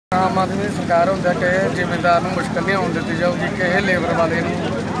आम आदमी की सरकार होंदा किसी जिमींदार नूं मुश्किल नहीं आउण दित्ती जाऊगी, किसी लेबर वाले नूं,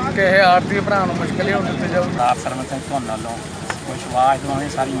 किसी आड़ती भरा नूं मुश्किल नहीं आउण दित्ती जाऊगी। सरपंच वालों विश्वास दिवाने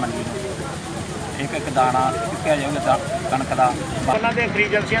सारी मंडी एक एक दाना चुक्या जाएगा कणक का। उन्होंने खरीद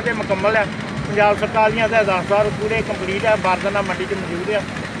एजेंसियां तो मुकम्मल है, पंजाब सरकार दी हदायतां पूरे कंप्लीट है, बारदाना मंडी च मौजूद है।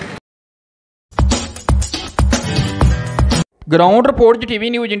 Ground report TV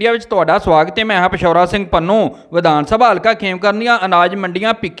news India में तुहाडा स्वागत है। मैं हाँ पिशौरा सिंह पन्नू। विधान सभा हल्का खेमकਰਨ ਦੀਆਂ अनाज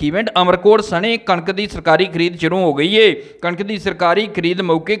मंडियां ਭਿੱਖੀਵਿੰਡ अमरकोट सने कणक की सरकारी खरीद शुरू हो गई है। कणक की सरकारी खरीद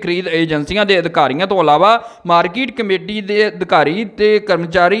मौके खरीद एजेंसियां के अधिकारियों तो अलावा मार्केट कमेटी के अधिकारी ते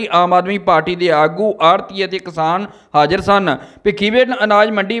कर्मचारी, आम आदमी पार्टी के आगू, आड़ती ते किसान हाजिर सन। ਭਿੱਖੀਵਿੰਡ अनाज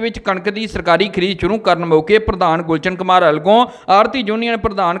मंडी में कणक की सरकारी खरीद शुरू करने मौके प्रधान गुलशन कुमार हलगों, आड़ती यूनियन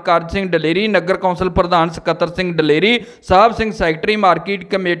प्रधान कारज सिंह डलेरी, नगर कौंसल प्रधान सकत्तर सिंह डलेरी, साहब Singh secretary market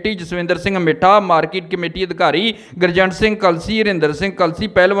committee, Jaswinder Singh मिठा मार्केट कमेटी अधिकारी, गुरजंट सिंह कलसी, हरिंदर सिंह कलसी,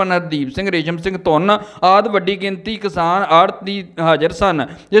 पहलवान हरदीप सिंह, रेशम सिंह धुन आदि वड्डी गिनती किसान आड़ती हाजिर सन।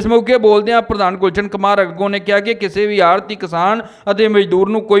 इस मौके बोलदे प्रधान गुलशन कुमार हलगों ने कहा कि किसी भी आड़ती किसान और मजदूर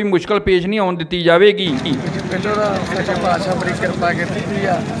को कोई मुश्किल पेश नहीं आउण दित्ती जाएगी। सच्चे पातशाह बड़ी किरपा की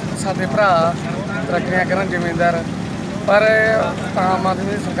साडे भरा तरक्कियां करन जिमींदार, पर आम आदमी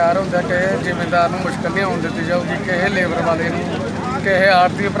की सरकार होंदा किसी जिमींदार नूं मुश्किल नहीं आउण दित्ती जाऊगी, किसी लेबर वाले नूं, किसी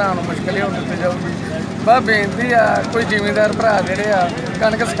आड़ती भरा नूं मुश्किल नहीं आउण दित्ती जाऊगी। बस बेनती आ कोई जिमींदार भरा जिहड़े आ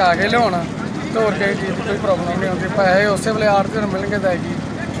कणक सुका के लिआउण, ते होर किसी चीज़ की कोई प्रॉब्लम नहीं आउंदी। पैसे उस वेले आड़ती नूं मिलणगे, अदायगी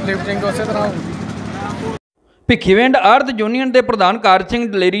लिफ्टिंग उस तरह होगी। ਭਿੱਖੀਵਿੰਡ आड़त यूनियन के प्रधान कारज सिंह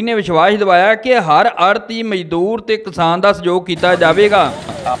डलेरी ने विश्वास दिवाया कि हर आड़ती मजदूर ते किसान का सहयोग किया जाएगा।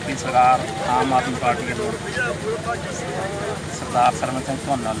 अपनी सरकार आम आदमी पार्टी सरदार सरपंच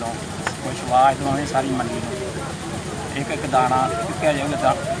वालों विश्वास दिवाने सारी मंडी एक एक दाना चुक्या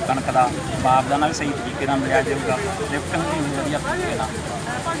जाएगा कणक का, बारदाना भी सही तरीके नाल मिलिया जाएगा, लिफ्टिंग भी वधिया तरीके नाल।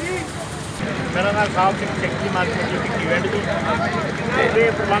 मेरा नाम साहब सिंह सैकटरी मार्केट भਿੱਖੀਵਿੰਡ जी। ये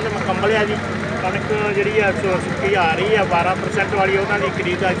प्रबंध मुकम्मल है जी। कणक जी सुक्की आ रही है 12% वाली, उन्होंने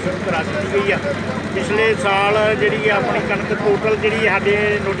खरीद शुरू करा दी गई है। पिछले साल जी अपनी कणक टोटल जी साढ़े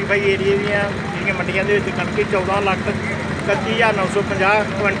नोटिफाई एरिए दी मंडियां दे विच कणक 14,31,950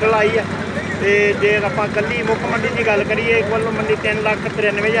 कुंटल आई है। तो जे आप कली मुख मंडी की गल करिए, एक वालों मंडी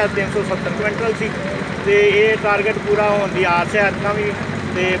 3,93,370 कुंटल सी, तो ये टारगेट पूरा होने की आस है। अदा भी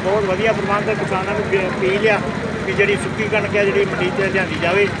तो बहुत वधिया प्रबंध किसानों को अपील आ कि जी सुक्की कणक है जी मंडी से लिया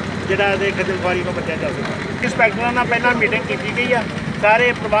जाए, जिहड़ा खजलखुआरी को बचा जा सके। इंस्पैक्टरां नाल पहलां मीटिंग की गई है, सारे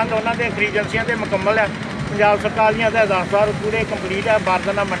प्रबंध उन्होंने खरीद एजेंसियां ते मुकम्मल है, पंजाब सरकार दी हदायतां पूरे कंप्लीट है,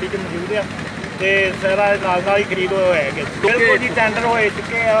 बारदाना मंडी च मौजूद है, तो सारा नाल ही खरीद होएगी। बिल्कुल जी टेंडर हो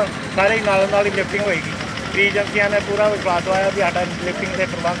चुके हैं, सारे नाल ही लिफ्टिंग होएगी। खरीद एजेंसियां ने पूरा विश्वास दवाया भी साडा लिफ्टिंग के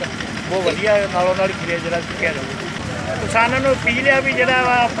प्रबंध बहुत वधिया, नालों नाल खरीद जिहड़ा चुक्या जाए। किसानों को अपील है भी जिहड़ा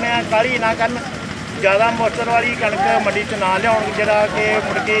अपने काहली ना करन, ज़्यादा मौसर वाली कणक मंडी च ना लियाउण, जिहड़ा कि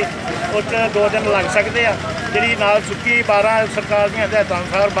मुड़ के उस 2 दिन लग सकते हैं। जी नाल सुक्की 12 सरकार दी हदायतां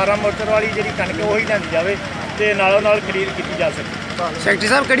अनुसार 12 मौसर वाली जी कणक वही लिआंदी जाए, तो नालों नाल खरीद की जा सके। सैकटरी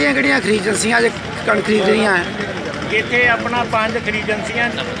साहब किहड़ियां खरीद एजेंसियां कणक खरीद रही हैं? इत्थे अपना 5 खरीद एजेंसियां,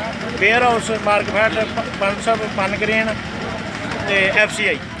 वेयर हाउस, मार्कफेड, पंसब, पनग्रेन ते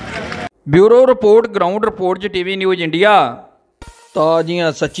FCI। Bureau report ground report TV news India.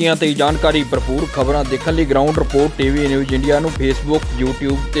 ताज़ियां सच्चियां ते जानकारी भरपूर खबरां देखने लिए ground report TV news India नूं फेसबुक,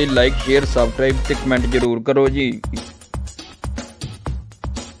 यूट्यूब ते लाइक, शेयर, सबसक्राइब ते कमेंट जरूर करो जी।